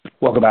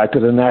Welcome back to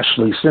the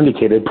nationally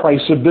syndicated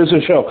Price of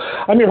Business Show.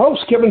 I'm your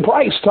host, Kevin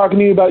Price, talking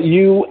to you about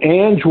you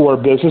and your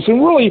business. And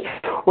really,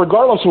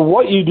 regardless of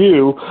what you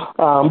do,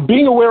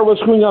 being aware of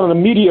what's going on the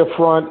media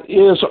front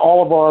is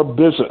all of our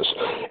business.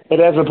 It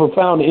has a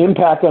profound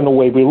impact on the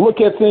way we look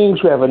at things.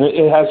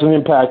 It has an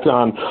impact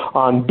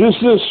on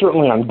business,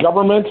 certainly on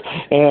government,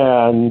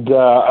 and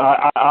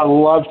I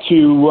love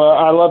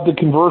to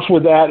converse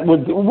with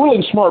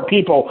really smart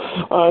people,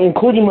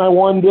 including my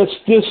one this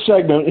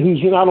segment, who's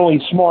not only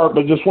smart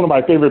but just one of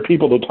my favorite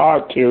people to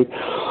talk to,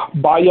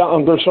 Batya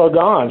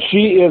Ungar-Sargon.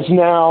 She is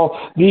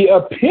now the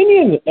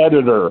opinion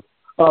editor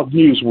of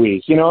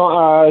Newsweek.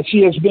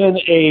 She has been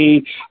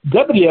a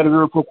deputy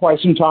editor for quite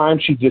some time.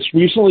 She just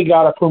recently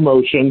got a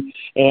promotion,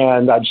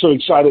 and I'm so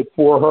excited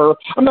for her.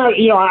 I'm not,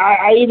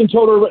 I even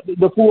told her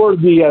before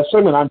the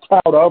segment I'm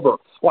proud of her,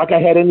 like I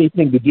had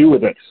anything to do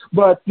with it.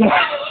 But yeah,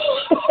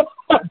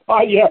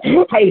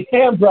 I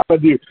am proud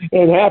of you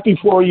and happy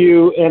for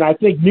you, and I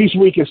think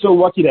Newsweek is so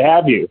lucky to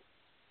have you.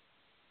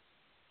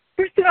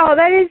 First of all,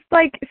 that is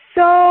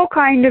so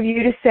kind of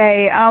you to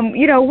say.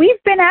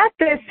 We've been at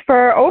this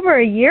for over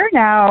a year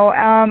now,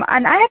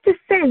 and I have to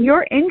say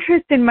your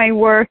interest in my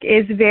work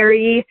is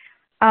very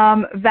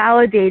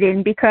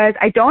validating, because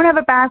I don't have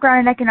a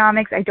background in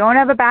economics, I don't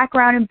have a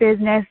background in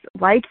business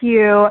like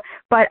you,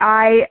 but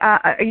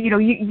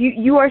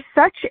you are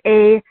such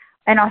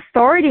an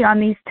authority on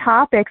these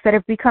topics that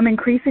have become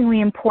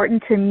increasingly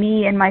important to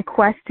me in my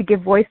quest to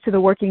give voice to the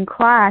working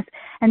class.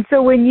 And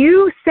so when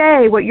you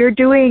say what you're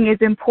doing is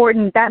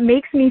important, that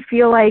makes me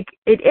feel like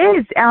it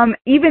is,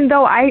 even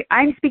though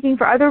I'm speaking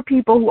for other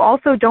people who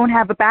also don't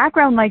have a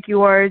background like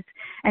yours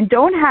and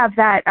don't have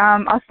that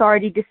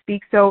authority to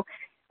speak. So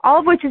all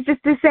of which is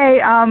just to say,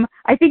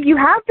 I think you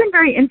have been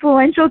very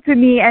influential to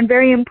me and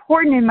very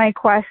important in my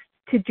quest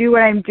to do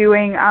what I'm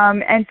doing.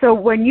 And so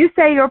when you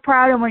say you're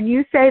proud and when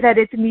you say that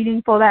it's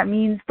meaningful, that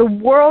means the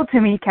world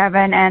to me,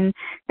 Kevin. And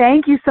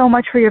thank you so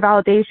much for your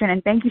validation,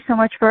 and thank you so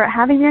much for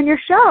having me on your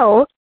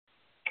show.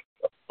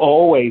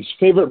 Always.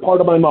 Favorite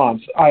part of my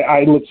month.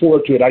 I look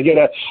forward to it. I get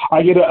an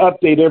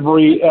update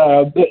every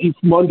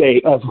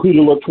Monday of who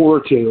to look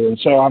forward to. And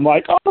so I'm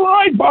like, all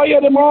right,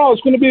 Batya tomorrow.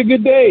 It's going to be a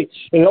good day.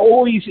 And it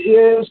always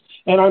is.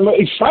 And I'm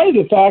excited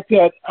the fact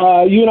that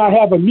you and I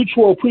have a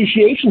mutual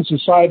appreciation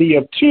society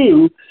of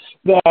two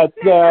that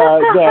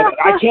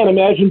I can't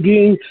imagine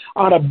being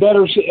on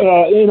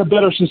in a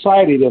better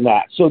society than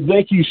that. So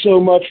thank you so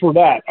much for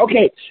that.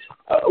 Okay.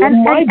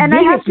 And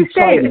I have to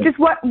say, just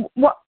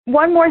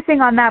one more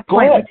thing on that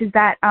point, which is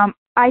that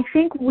I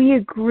think we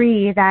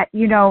agree that,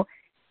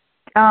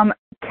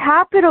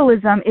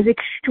 capitalism is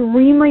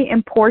extremely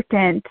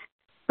important,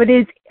 but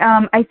is,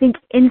 I think,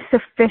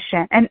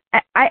 insufficient. And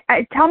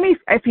I tell me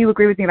if you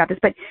agree with me about this,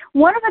 but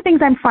one of the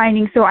things I'm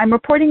finding, so I'm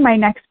reporting my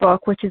next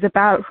book, which is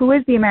about who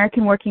is the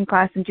American working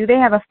class and do they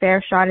have a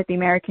fair shot at the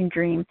American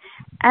dream.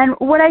 And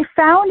what I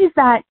found is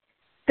that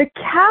the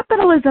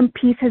capitalism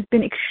piece has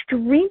been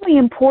extremely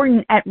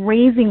important at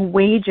raising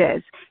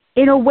wages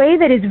in a way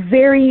that is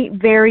very,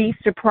 very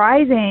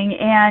surprising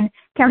and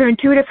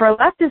counterintuitive for a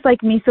leftist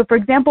like me. So, for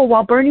example,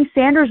 while Bernie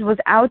Sanders was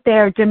out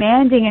there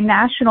demanding a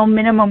national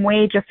minimum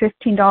wage of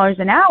 $15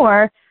 an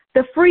hour,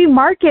 the free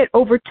market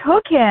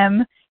overtook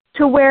him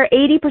to where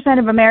 80%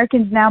 of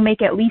Americans now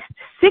make at least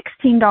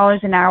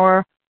 $16 an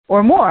hour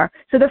or more.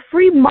 So the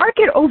free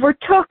market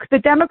overtook the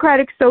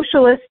Democratic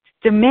Socialist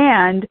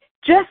demand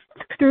just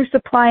through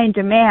supply and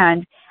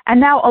demand. And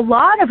now a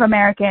lot of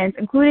Americans,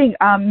 including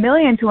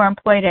millions who are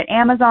employed at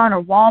Amazon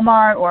or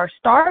Walmart or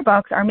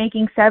Starbucks, are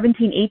making $17,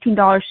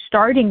 $18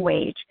 starting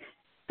wage.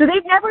 So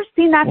they've never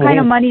seen that kind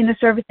of money in the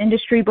service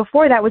industry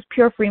before. That was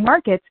pure free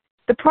markets.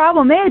 The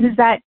problem is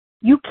that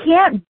you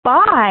can't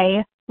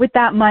buy with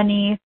that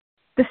money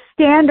the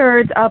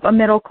standards of a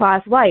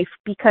middle-class life,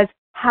 because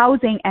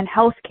housing and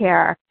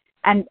healthcare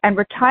and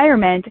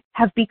retirement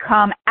have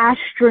become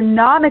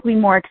astronomically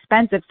more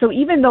expensive. So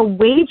even though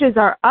wages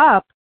are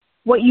up,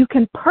 what you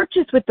can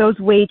purchase with those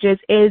wages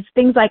is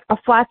things like a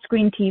flat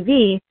screen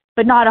TV,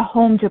 but not a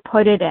home to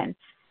put it in.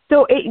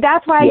 So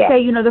that's why I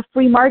say, the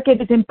free market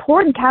is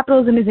important.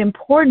 Capitalism is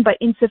important, but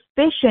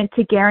insufficient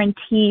to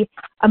guarantee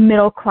a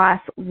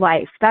middle-class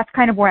life. That's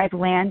kind of where I've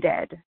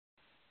landed.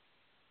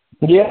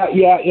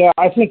 Yeah.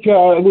 I think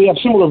we have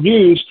similar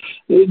views.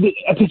 To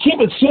keep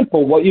it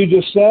simple, what you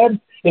just said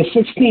is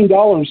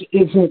 $16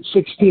 isn't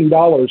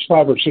 $16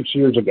 5 or 6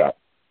 years ago.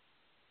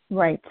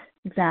 Right,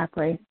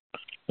 exactly.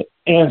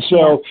 And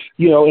so,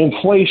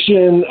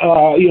 inflation,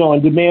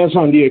 and demands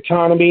on the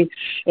economy.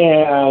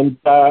 And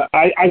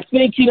I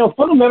think,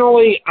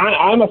 fundamentally,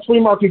 I'm a free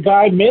market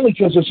guy mainly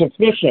because it's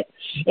efficient.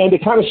 And the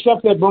kind of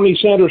stuff that Bernie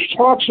Sanders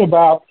talks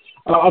about,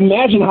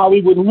 imagine how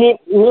we would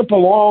limp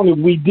along if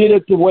we did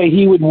it the way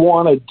he would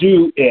want to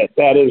do it,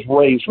 that is,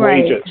 raise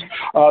wages.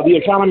 The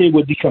economy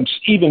would become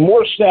even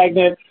more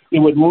stagnant. It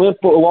would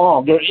limp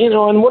along.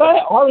 And what I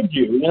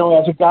argue,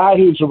 as a guy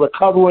who's a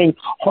recovering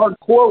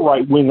hardcore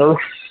right-winger,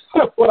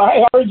 what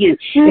I argue is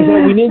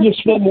that we need to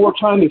spend more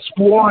time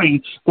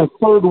exploring the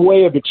third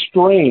way of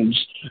extremes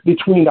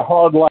between the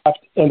hard left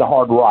and the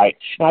hard right.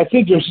 And I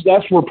think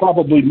that's where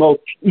probably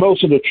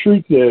most of the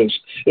truth is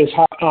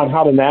on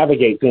how to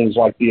navigate things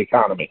like the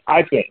economy,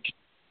 I think.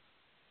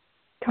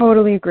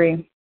 Totally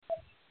agree.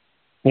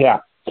 Yeah.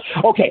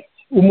 Okay.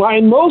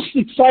 My most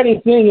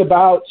exciting thing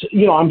about,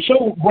 I'm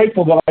so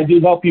grateful that I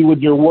do help you with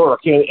your work,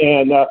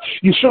 and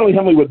you certainly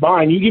help me with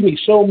mine. You give me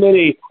so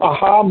many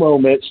aha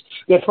moments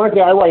that,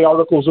 frankly, I write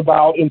articles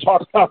about and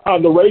talk about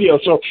on the radio.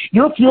 So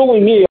you're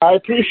fueling me. I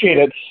appreciate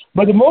it.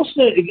 But the most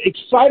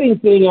exciting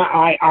thing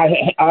I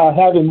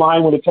have in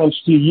mind when it comes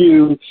to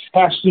you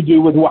has to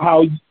do with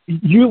what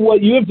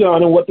you have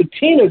done and what the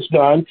team has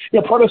done,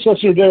 your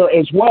predecessor there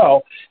as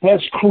well,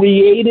 has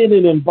created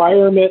an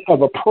environment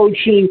of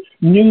approaching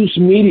news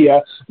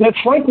media that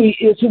frankly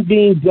isn't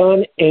being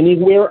done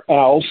anywhere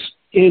else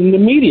in the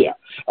media.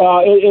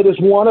 It is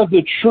one of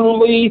the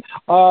truly,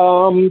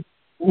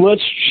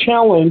 let's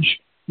challenge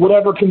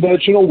whatever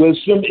conventional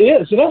wisdom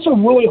is. And that's a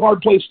really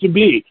hard place to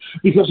be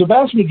because the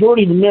vast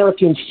majority of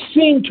Americans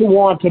seem to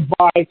want to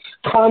buy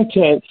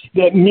content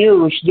that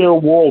mirrors their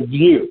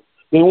worldview.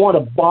 They want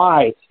to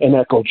buy an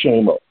echo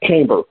chamber.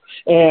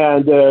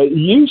 And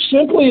you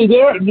simply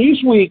there at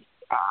Newsweek,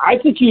 I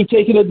think you've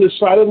taken a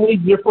decidedly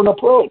different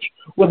approach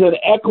with an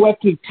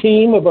eclectic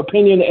team of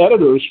opinion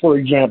editors, for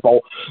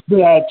example,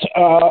 that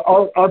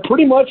are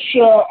pretty much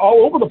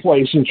all over the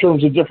place in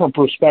terms of different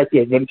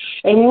perspective and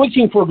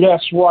looking for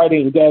guest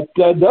writing that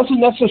doesn't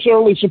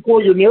necessarily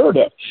support your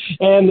narrative.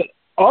 And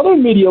other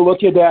media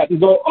look at that and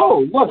go,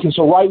 oh, look, it's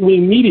a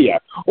right-wing media.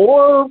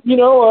 Or,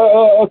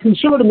 a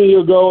conservative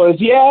media goes,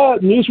 yeah,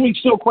 Newsweek's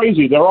still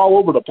crazy. They're all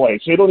over the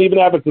place. They don't even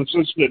have a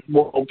consistent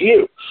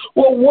worldview.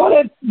 Well,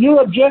 what if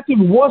your objective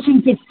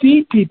wasn't to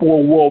feed people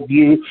a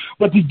worldview,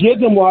 but to give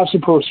them lots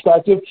of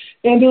perspective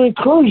and to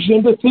encourage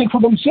them to think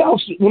for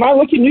themselves? When I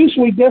look at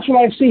Newsweek, that's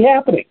what I see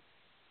happening.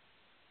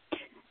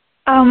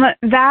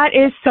 That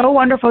is so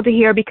wonderful to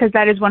hear because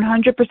that is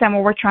 100%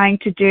 what we're trying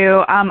to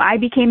do. I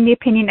became the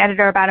opinion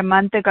editor about a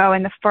month ago,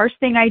 and the first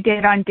thing I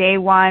did on day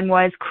one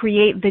was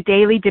create the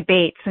daily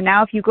debate. So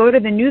now if you go to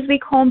the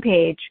Newsweek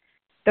homepage,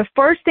 the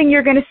first thing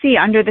you're going to see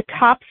under the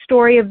top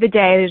story of the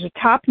day, there's a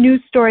top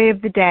news story of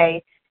the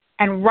day,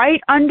 and right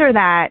under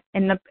that,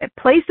 in the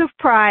place of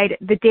pride,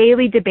 the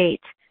daily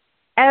debate.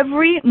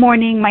 Every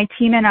morning, my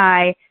team and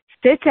I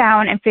sit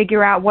down and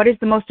figure out what is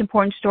the most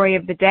important story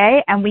of the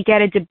day, and we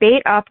get a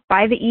debate up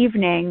by the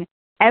evening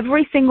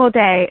every single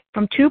day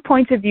from 2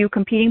 points of view,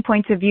 competing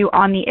points of view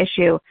on the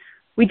issue.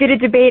 We did a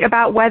debate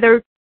about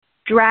whether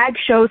drag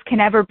shows can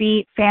ever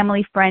be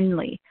family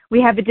friendly.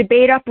 We have a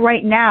debate up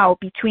right now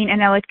between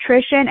an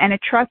electrician and a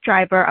truck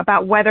driver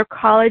about whether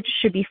college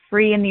should be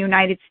free in the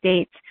United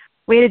States.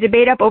 We had a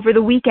debate up over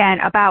the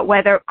weekend about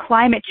whether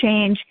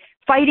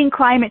fighting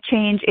climate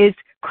change is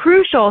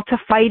crucial to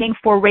fighting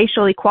for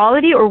racial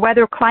equality, or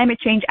whether climate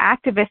change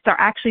activists are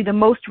actually the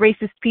most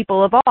racist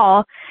people of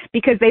all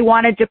because they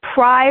want to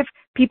deprive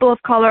people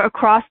of color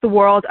across the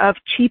world of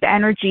cheap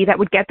energy that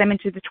would get them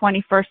into the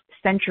 21st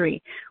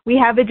century. We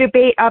have a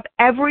debate up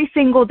every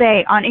single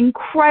day on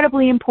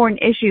incredibly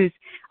important issues.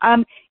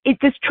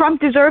 Does Trump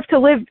deserve to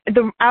live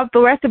out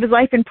the rest of his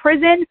life in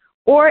prison?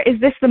 Or is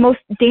this the most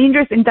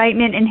dangerous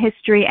indictment in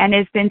history, and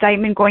is the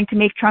indictment going to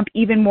make Trump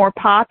even more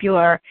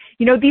popular?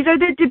 These are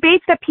the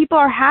debates that people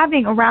are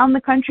having around the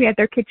country at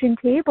their kitchen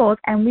tables,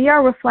 and we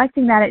are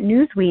reflecting that at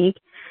Newsweek.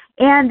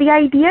 And the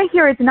idea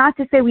here is not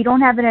to say we don't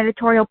have an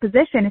editorial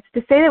position. It's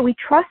to say that we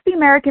trust the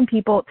American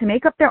people to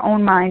make up their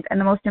own minds, and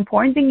the most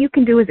important thing you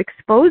can do is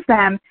expose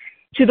them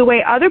to the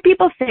way other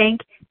people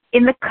think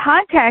in the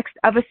context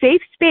of a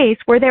safe space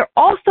where they're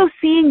also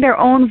seeing their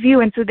own view,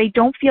 and so they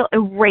don't feel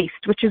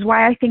erased, which is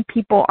why I think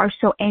people are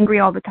so angry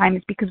all the time,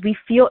 is because we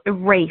feel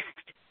erased.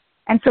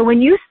 And so when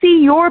you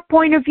see your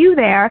point of view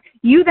there,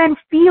 you then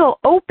feel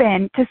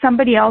open to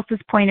somebody else's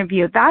point of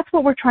view. That's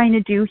what we're trying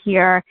to do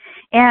here.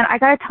 And I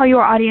got to tell you,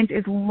 our audience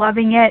is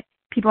loving it.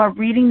 People are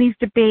reading these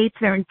debates.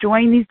 They're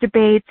enjoying these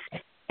debates.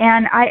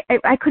 And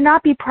I could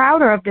not be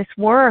prouder of this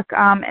work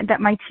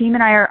that my team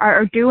and I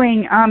are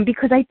doing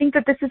because I think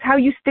that this is how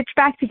you stitch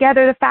back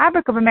together the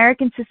fabric of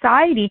American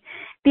society.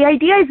 The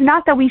idea is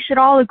not that we should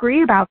all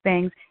agree about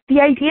things. The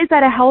idea is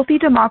that a healthy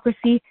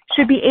democracy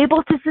should be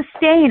able to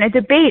sustain a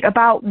debate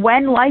about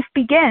when life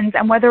begins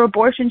and whether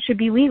abortion should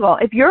be legal.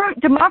 If your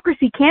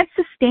democracy can't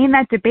sustain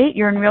that debate,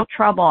 you're in real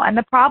trouble. And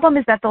the problem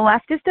is that the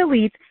leftist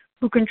elites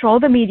who control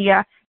the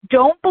media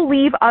don't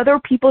believe other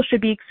people should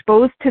be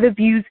exposed to the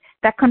views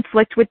that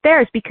conflict with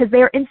theirs because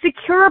they are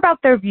insecure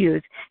about their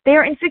views. They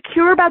are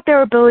insecure about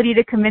their ability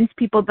to convince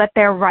people that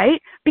they're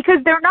right because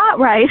they're not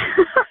right.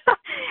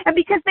 And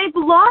because they've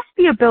lost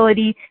the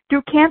ability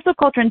through cancel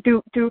culture and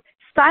through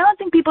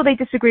silencing people they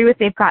disagree with,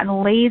 they've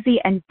gotten lazy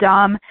and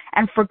dumb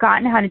and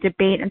forgotten how to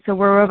debate. And so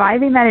we're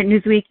reviving that at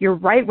Newsweek. You're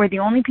right. We're the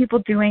only people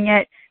doing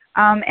it.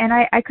 And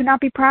I could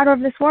not be prouder of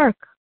this work.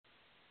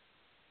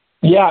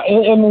 Yeah,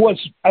 and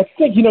I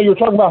think, you're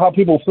talking about how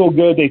people feel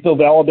good, they feel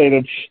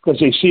validated because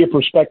they see a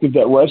perspective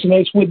that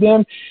resonates with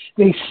them.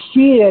 They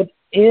see it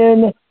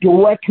in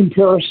direct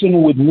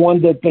comparison with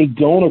one that they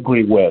don't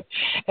agree with.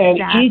 And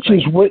each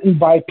is written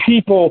by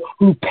people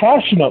who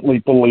passionately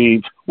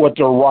believe what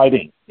they're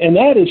writing. And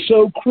that is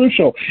so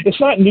crucial. It's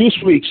not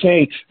Newsweek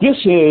saying this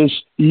is,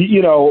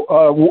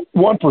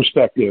 one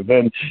perspective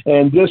and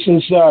this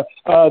is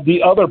the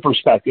other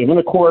perspective. And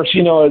of course,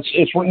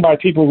 it's written by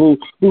people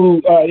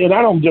who and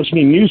I don't just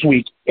mean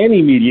Newsweek,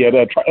 any media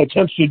that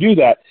attempts to do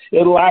that.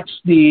 It lacks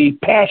the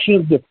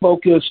passion, the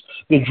focus,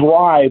 the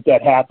drive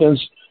that happens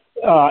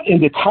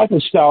in the type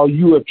of style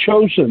you have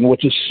chosen,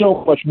 which is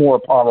so much more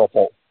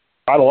powerful.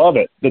 I love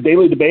it. The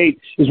Daily Debate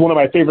is one of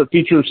my favorite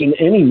features in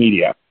any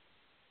media.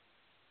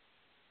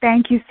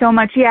 Thank you so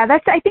much. Yeah,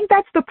 I think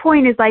that's the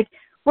point, is like,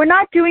 we're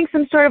not doing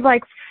some sort of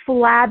like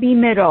flabby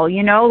middle,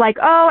 like,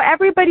 oh,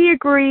 everybody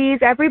agrees,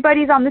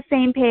 everybody's on the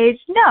same page.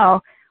 No,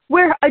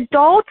 we're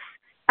adults,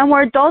 and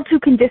we're adults who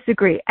can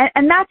disagree.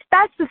 And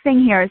that's the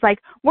thing here, is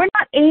like, we're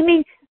not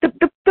aiming,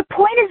 the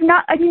point is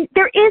not, I mean,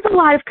 there is a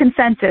lot of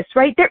consensus,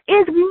 right? There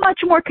is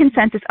much more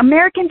consensus.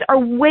 Americans are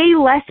way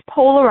less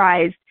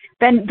polarized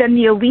than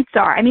the elites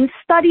are. I mean,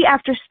 study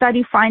after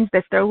study finds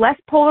this. They're less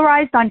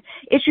polarized on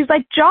issues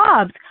like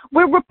jobs,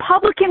 where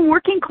Republican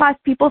working class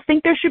people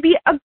think there should be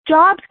a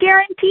jobs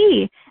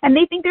guarantee, and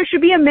they think there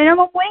should be a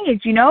minimum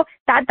wage. They're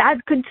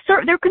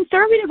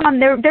conservative on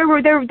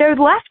they're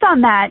left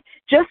on that.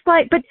 Just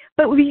like, but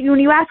when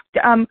you ask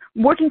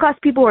working class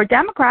people who are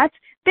Democrats,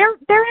 they're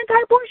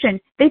anti-abortion.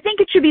 They think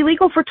it should be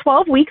legal for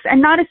 12 weeks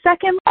and not a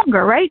second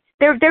longer, right?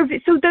 There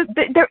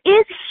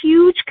is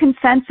huge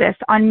consensus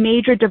on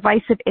major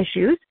divisive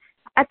issues.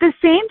 At the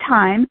same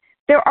time,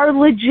 there are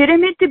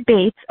legitimate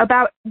debates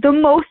about the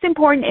most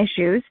important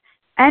issues,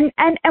 and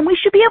we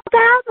should be able to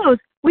have those.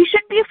 We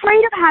shouldn't be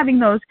afraid of having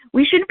those.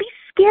 We shouldn't be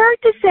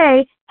scared to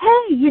say,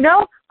 hey,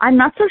 I'm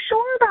not so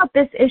sure about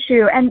this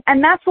issue. And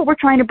that's what we're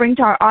trying to bring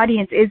to our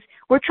audience, is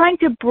we're trying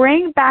to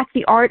bring back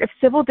the art of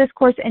civil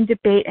discourse and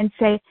debate and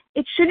say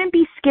it shouldn't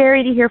be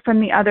scary to hear from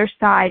the other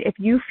side. If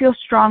you feel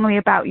strongly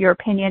about your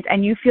opinions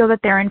and you feel that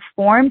they're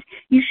informed,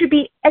 you should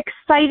be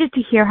excited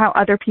to hear how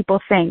other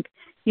people think.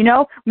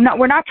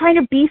 We're not trying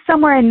to be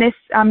somewhere in this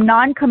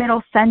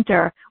non-committal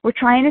center. We're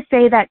trying to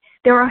say that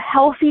there are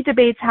healthy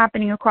debates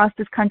happening across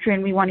this country,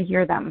 and we want to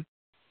hear them.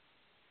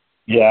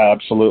 Yeah,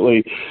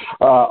 absolutely.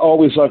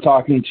 Always love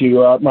talking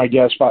to my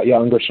guest,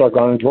 Batya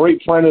Ungar-Sargon, a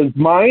great friend of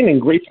mine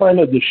and great friend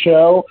of the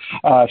show.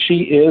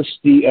 She is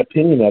the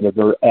opinion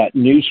editor at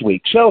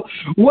Newsweek. So,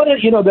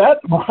 that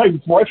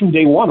right from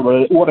day one,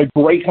 what a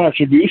great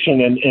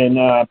contribution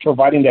in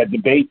providing that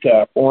debate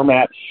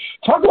format.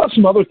 Talk about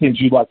some other things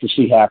you'd like to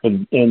see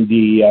happen in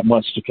the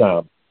months to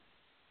come.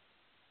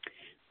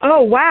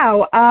 Oh,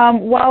 wow.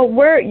 Well,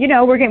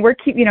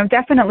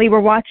 definitely we're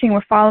watching,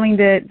 we're following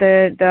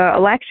the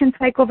election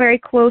cycle very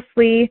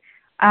closely,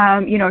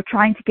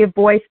 trying to give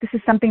voice. This is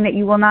something that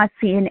you will not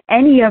see in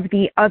any of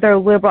the other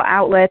liberal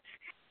outlets,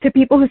 to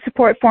people who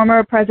support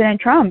former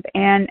President Trump,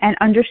 and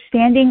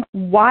understanding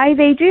why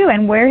they do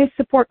and where his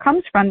support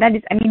comes from. That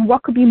is,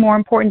 what could be more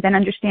important than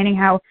understanding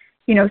how,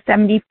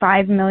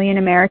 75 million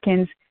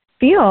Americans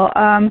feel,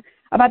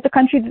 about the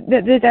country,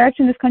 the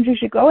direction this country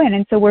should go in.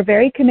 And so we're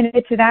very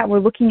committed to that.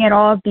 We're looking at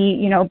all of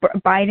the,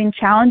 Biden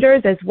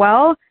challengers as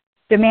well,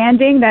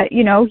 demanding that,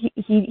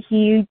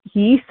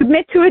 he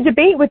submit to a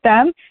debate with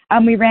them.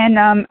 We ran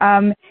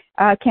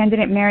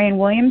candidate Marianne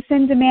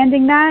Williamson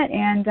demanding that,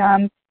 and,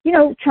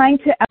 trying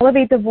to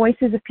elevate the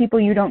voices of people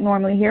you don't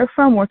normally hear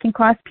from. Working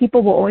class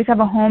people will always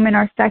have a home in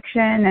our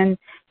section, and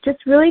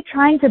just really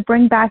trying to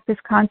bring back this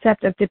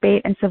concept of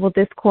debate and civil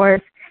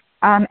discourse.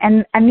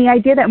 And the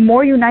idea that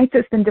more unites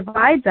us than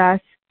divides us,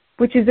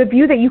 which is a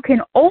view that you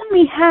can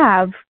only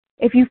have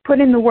if you've put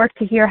in the work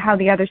to hear how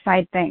the other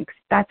side thinks.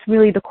 That's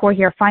really the core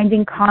here,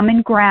 finding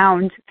common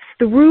ground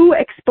through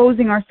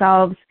exposing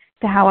ourselves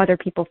to how other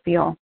people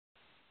feel.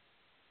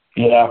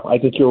 Yeah, I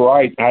think you're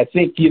right. I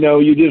think,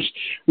 you just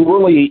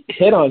really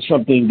hit on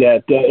something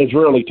that is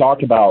rarely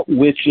talked about,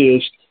 which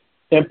is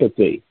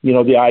empathy,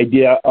 the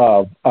idea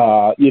of,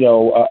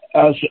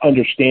 us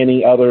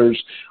understanding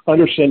others,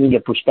 understanding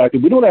their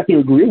perspective. We don't have to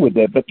agree with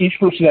it, but each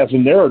person has a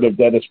narrative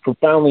that has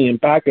profoundly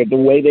impacted the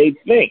way they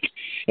think.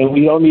 And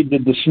we don't need to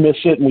dismiss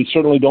it, and we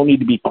certainly don't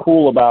need to be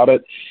cruel about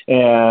it.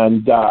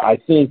 And I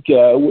think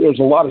there's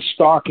a lot of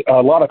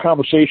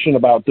conversation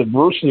about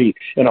diversity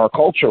in our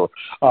culture.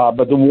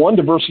 But the one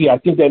diversity I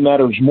think that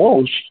matters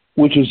most,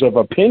 which is of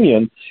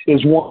opinion,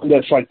 is one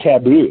that's like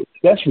taboo.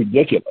 That's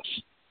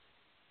ridiculous.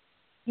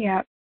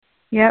 Yep.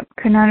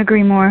 Could not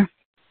agree more.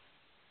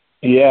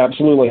 Yeah,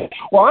 absolutely.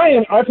 Well,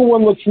 I for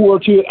one look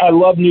forward to it. I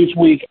love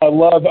Newsweek. I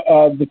love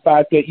the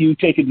fact that you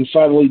take a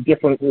decidedly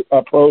different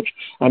approach.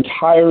 I'm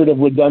tired of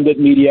redundant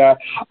media.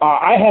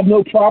 I have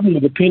no problem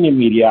with opinion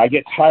media. I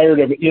get tired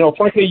of it.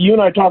 Frankly, you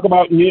and I talk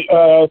about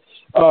what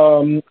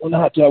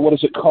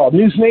is it called?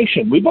 News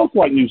Nation. We both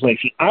like News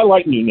Nation. I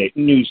like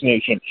News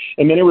Nation.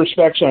 In many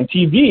respects on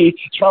TV,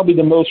 it's probably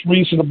the most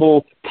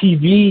reasonable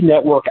TV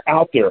network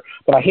out there.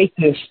 But I hate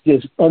this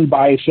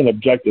unbiased and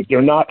objective.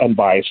 They're not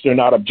unbiased. They're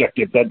not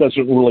objective. That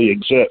doesn't really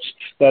exist.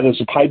 that is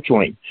a pipe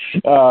dream.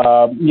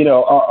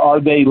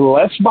 Are they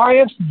less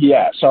biased?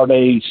 Yes. Are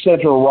they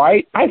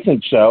center-right? I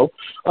think so.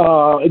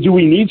 Do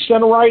we need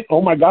center-right?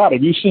 Oh, my God.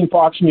 Have you seen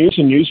Fox News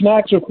and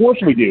Newsmax? Of course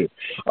we do.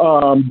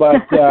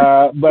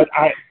 But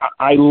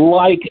I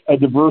like a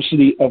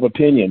diversity of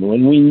opinion,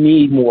 and we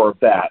need more of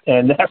that.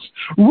 And that's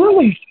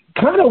really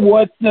kind of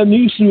what the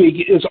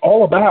Newsweek is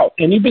all about.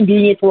 And you've been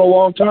doing it for a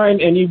long time,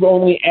 and you've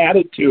only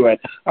added to it.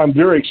 I'm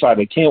very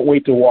excited. Can't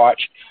wait to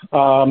watch.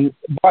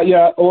 But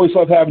yeah, always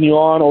love having you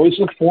on. Always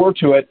look forward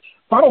to it.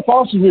 Final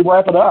thoughts as we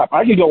wrap it up.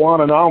 I could go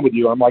on and on with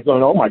you. I'm like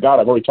going, oh, my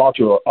God, I've already talked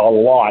to you a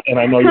lot, and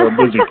I know you're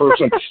a busy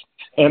person.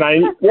 And I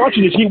want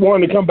you to keep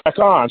wanting to come back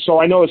on, so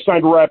I know it's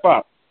time to wrap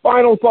up.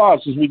 Final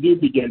thoughts as we do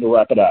begin to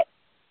wrap it up.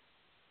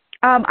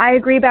 I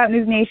agree about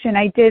News Nation.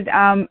 I did.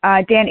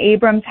 Dan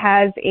Abrams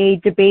has a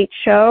debate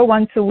show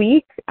once a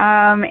week,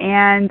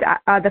 and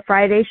the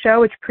Friday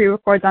show, which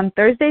pre-records on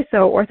Thursday,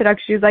 so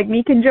Orthodox Jews like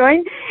me can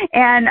join.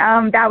 And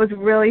that was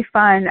really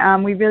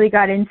fun. We really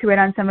got into it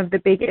on some of the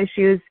big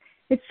issues.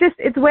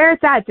 It's where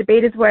it's at.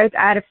 Debate is where it's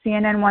at. If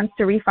CNN wants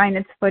to refine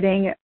its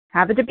footing,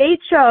 have a debate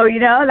show.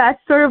 That's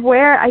sort of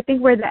where I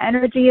think where the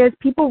energy is.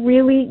 People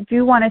really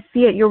do want to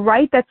see it. You're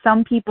right that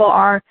some people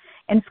are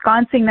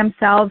ensconcing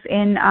themselves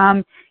in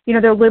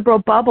their liberal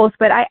bubbles,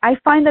 but I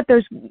find that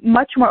there's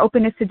much more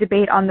openness to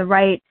debate on the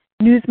right.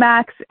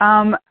 Newsmax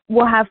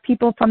will have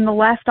people from the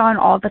left on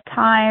all the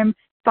time.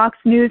 Fox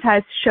News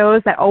has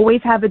shows that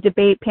always have a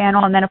debate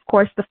panel, and then, of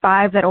course, The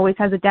Five that always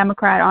has a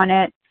Democrat on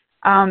it.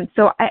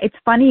 So it's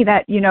funny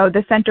that,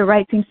 the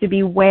center-right seems to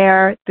be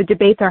where the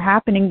debates are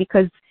happening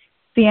because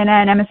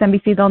CNN,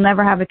 MSNBC, they'll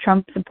never have a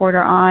Trump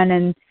supporter on,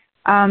 and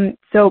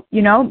so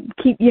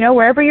keep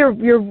wherever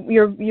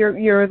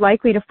you're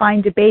likely to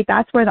find debate,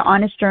 that's where the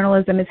honest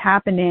journalism is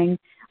happening.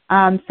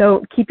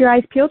 So keep your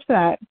eyes peeled for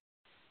that.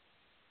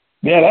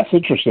 Yeah, that's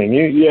interesting.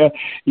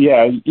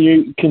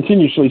 You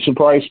continuously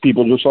surprise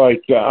people, just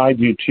like I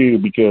do too,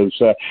 because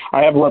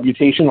I have a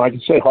reputation, like I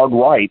said, hard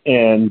right,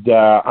 and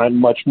I'm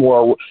much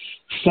more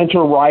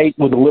center right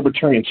with a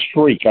libertarian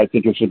streak. I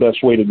think is the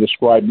best way to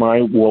describe my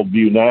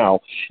worldview now.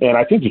 And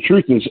I think the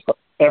truth is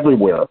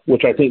everywhere,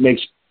 which I think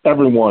makes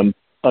everyone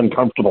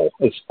uncomfortable.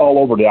 It's all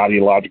over the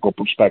ideological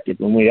perspective,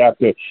 and we have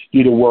to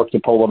do the work to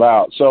pull it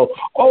out. So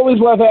always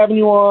love having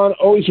you on.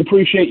 Always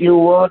appreciate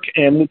your work,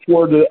 and look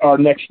forward to our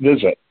next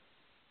visit.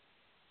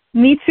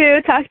 Me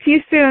too. Talk to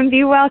you soon.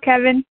 Be well,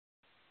 Kevin.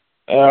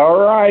 All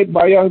right.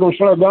 Batya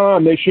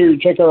Ungar-Sargon. Make sure you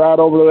check her out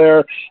over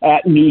there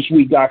at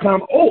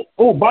Newsweek.com.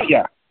 Oh,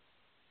 Batya.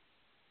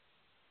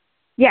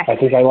 Yes. I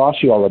think I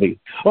lost you already.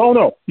 Oh,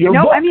 no. Your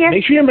book. I'm here.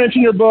 Make sure you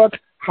mention your book.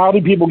 How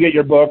do people get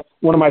your book?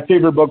 One of my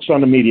favorite books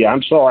on the media.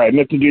 I'm sorry. I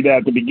meant to do that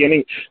at the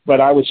beginning, but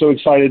I was so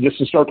excited just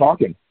to start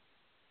talking.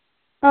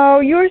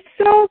 Oh, you're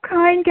so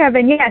kind,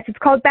 Kevin. Yes, it's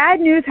called Bad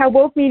News, How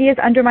Woke Media is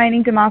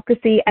Undermining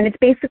Democracy, and it's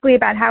basically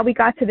about how we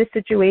got to this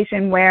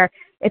situation where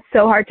it's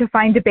so hard to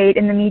find debate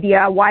in the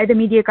media, why the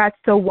media got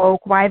so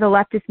woke, why the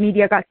leftist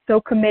media got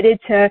so committed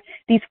to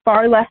these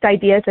far left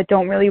ideas that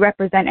don't really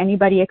represent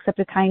anybody except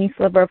a tiny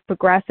sliver of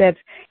progressives,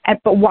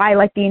 but why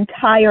the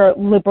entire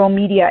liberal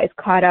media is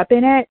caught up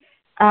in it.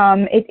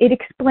 It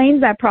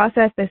explains that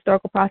process, the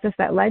historical process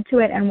that led to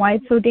it, and why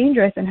it's so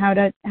dangerous, and how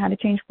to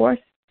change course.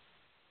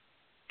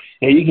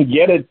 Yeah, you can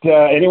get it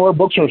anywhere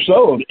books are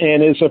sold,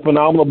 and it's a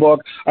phenomenal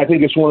book. I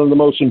think it's one of the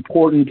most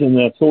important and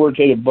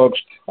authoritative books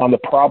on the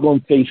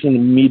problem facing the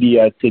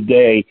media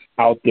today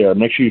out there.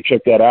 Make sure you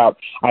check that out.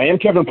 I am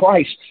Kevin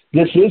Price.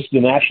 This is the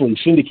nationally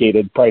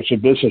syndicated Price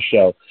of Business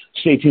Show.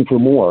 Stay tuned for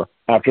more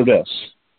after this.